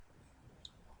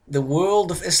the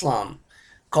world of Islam,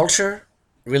 culture,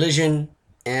 religion,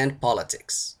 and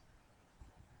politics.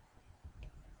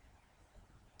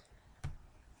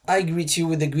 I greet you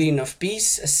with the greeting of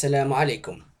peace. Assalamu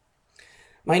alaikum.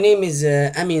 My name is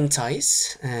Amin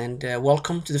Tais, and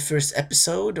welcome to the first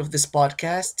episode of this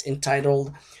podcast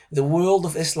entitled The World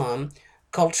of Islam,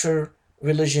 Culture,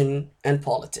 Religion, and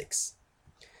Politics.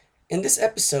 In this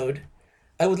episode,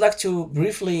 I would like to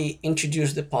briefly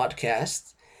introduce the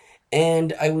podcast,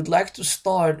 and I would like to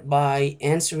start by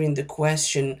answering the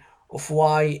question of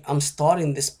why I'm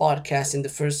starting this podcast in the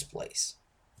first place.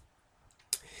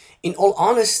 In all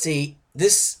honesty,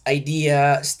 this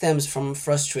idea stems from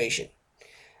frustration.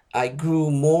 I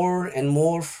grew more and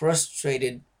more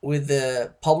frustrated with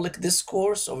the public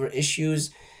discourse over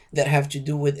issues that have to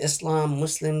do with Islam,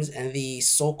 Muslims, and the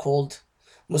so called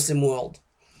Muslim world.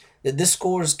 The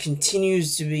discourse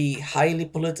continues to be highly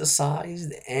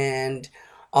politicized and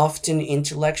often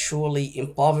intellectually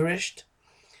impoverished.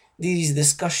 These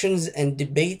discussions and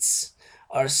debates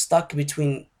are stuck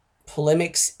between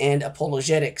polemics and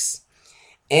apologetics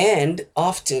and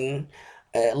often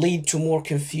lead to more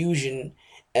confusion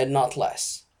and not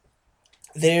less.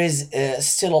 There is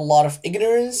still a lot of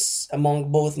ignorance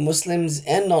among both Muslims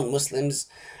and non Muslims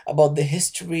about the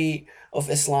history of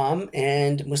Islam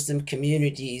and Muslim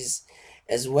communities,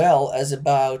 as well as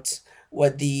about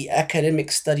what the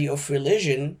academic study of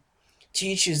religion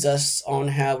teaches us on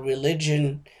how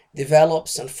religion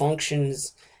develops and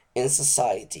functions in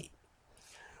society.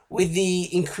 With the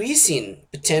increasing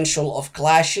potential of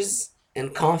clashes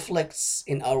and conflicts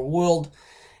in our world,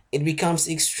 it becomes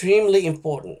extremely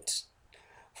important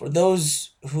for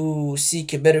those who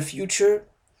seek a better future,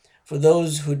 for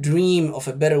those who dream of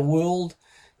a better world,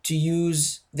 to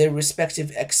use their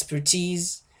respective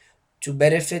expertise to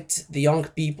benefit the young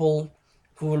people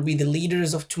who will be the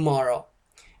leaders of tomorrow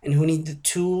and who need the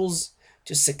tools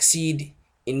to succeed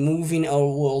in moving our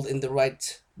world in the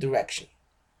right direction.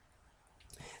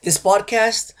 This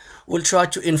podcast will try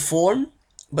to inform,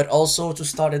 but also to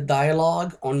start a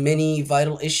dialogue on many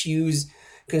vital issues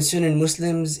concerning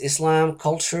Muslims, Islam,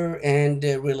 culture, and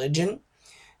religion.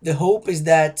 The hope is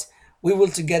that we will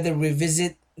together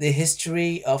revisit the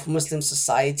history of Muslim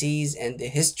societies and the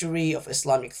history of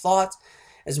Islamic thought,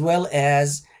 as well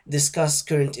as discuss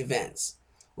current events.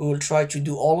 We will try to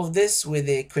do all of this with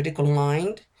a critical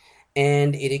mind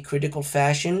and in a critical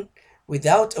fashion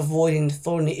without avoiding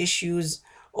thorny issues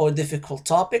or difficult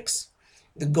topics.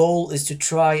 The goal is to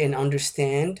try and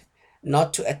understand,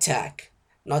 not to attack,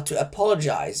 not to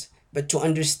apologize, but to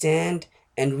understand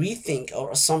and rethink our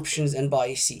assumptions and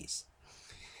biases.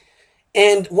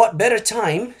 And what better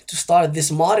time to start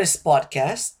this modest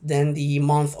podcast than the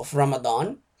month of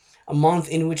Ramadan, a month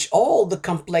in which all the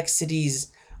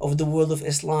complexities of the world of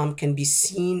Islam can be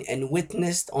seen and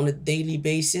witnessed on a daily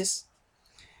basis.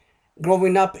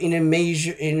 Growing up in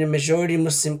a majority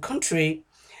Muslim country,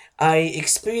 I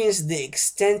experienced the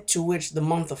extent to which the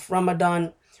month of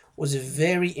Ramadan was a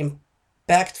very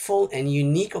impactful and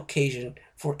unique occasion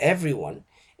for everyone,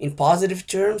 in positive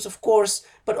terms, of course,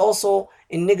 but also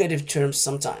in negative terms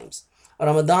sometimes.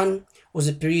 Ramadan was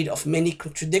a period of many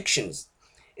contradictions.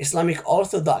 Islamic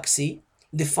orthodoxy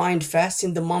defined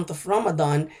fasting the month of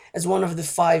Ramadan as one of the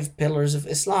five pillars of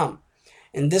Islam.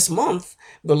 In this month,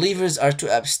 believers are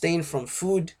to abstain from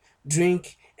food,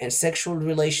 drink, and sexual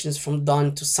relations from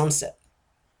dawn to sunset.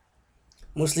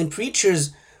 Muslim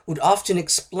preachers would often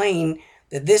explain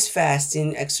that this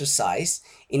fasting exercise,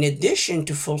 in addition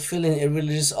to fulfilling a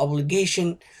religious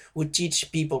obligation, would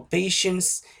teach people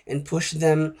patience and push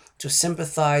them to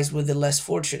sympathize with the less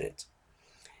fortunate.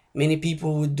 Many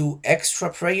people would do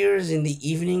extra prayers in the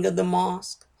evening at the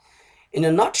mosque. In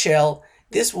a nutshell,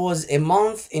 this was a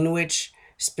month in which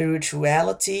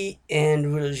spirituality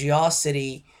and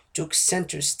religiosity took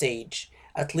center stage,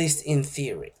 at least in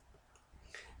theory.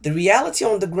 The reality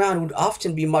on the ground would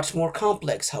often be much more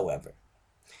complex, however.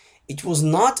 It was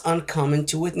not uncommon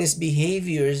to witness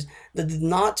behaviors that did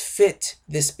not fit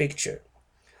this picture.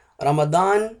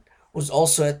 Ramadan was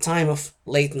also a time of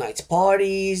late night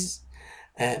parties.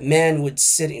 Men would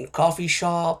sit in coffee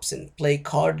shops and play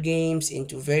card games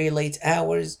into very late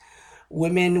hours.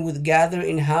 Women would gather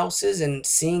in houses and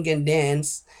sing and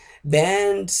dance.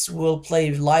 Bands will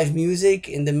play live music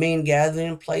in the main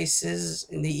gathering places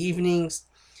in the evenings.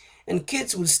 And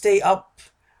kids would stay up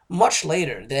much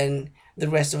later than the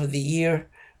rest of the year,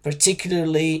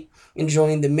 particularly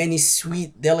enjoying the many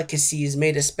sweet delicacies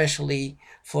made especially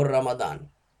for Ramadan.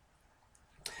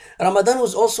 Ramadan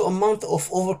was also a month of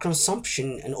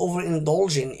overconsumption and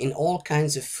overindulging in all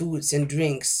kinds of foods and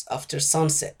drinks after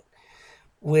sunset,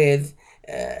 with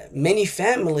Many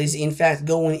families, in fact,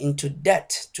 going into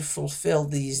debt to fulfill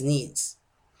these needs.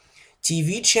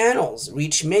 TV channels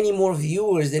reach many more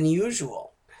viewers than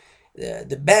usual.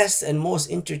 The best and most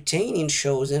entertaining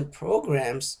shows and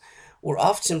programs were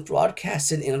often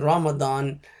broadcasted in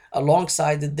Ramadan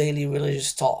alongside the daily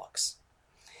religious talks.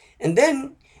 And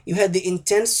then you had the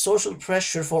intense social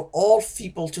pressure for all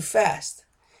people to fast,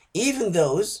 even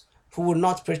those who were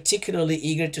not particularly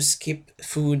eager to skip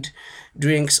food,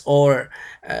 drinks, or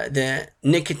the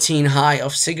nicotine high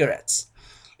of cigarettes.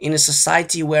 In a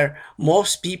society where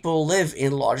most people live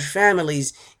in large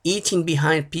families, eating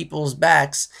behind people's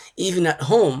backs, even at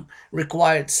home,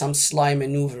 required some sly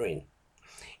maneuvering.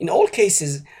 In all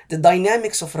cases, the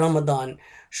dynamics of Ramadan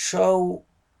show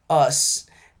us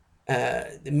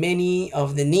many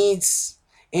of the needs,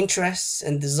 interests,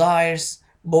 and desires,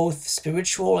 both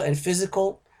spiritual and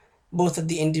physical, both at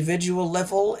the individual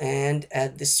level and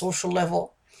at the social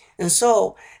level. And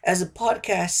so, as a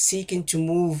podcast seeking to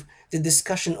move the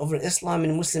discussion over Islam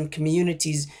and Muslim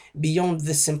communities beyond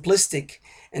the simplistic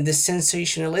and the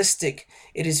sensationalistic,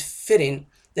 it is fitting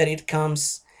that it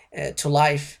comes to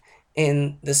life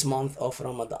in this month of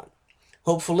Ramadan.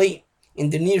 Hopefully, in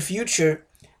the near future,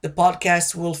 the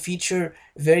podcast will feature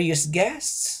various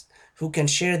guests who can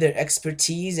share their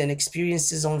expertise and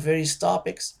experiences on various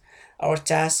topics. Our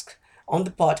task on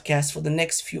the podcast for the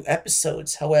next few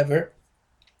episodes, however,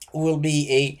 will be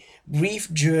a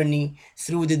brief journey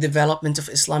through the development of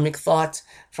Islamic thought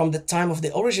from the time of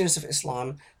the origins of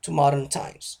Islam to modern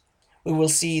times. We will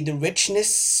see the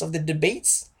richness of the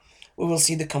debates, we will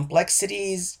see the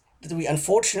complexities that we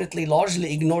unfortunately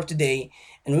largely ignore today,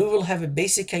 and we will have a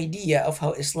basic idea of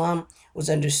how Islam was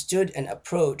understood and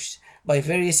approached by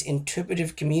various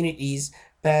interpretive communities,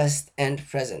 past and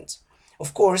present.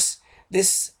 Of course,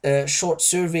 this short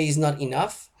survey is not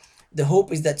enough. The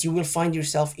hope is that you will find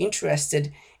yourself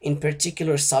interested in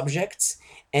particular subjects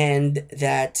and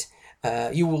that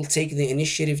you will take the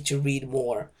initiative to read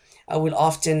more. I will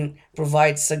often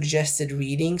provide suggested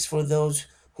readings for those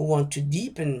who want to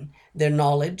deepen their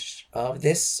knowledge of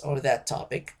this or that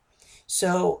topic.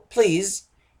 So please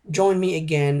join me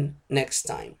again next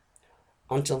time.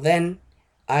 Until then,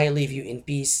 I leave you in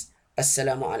peace.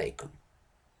 Assalamu alaikum.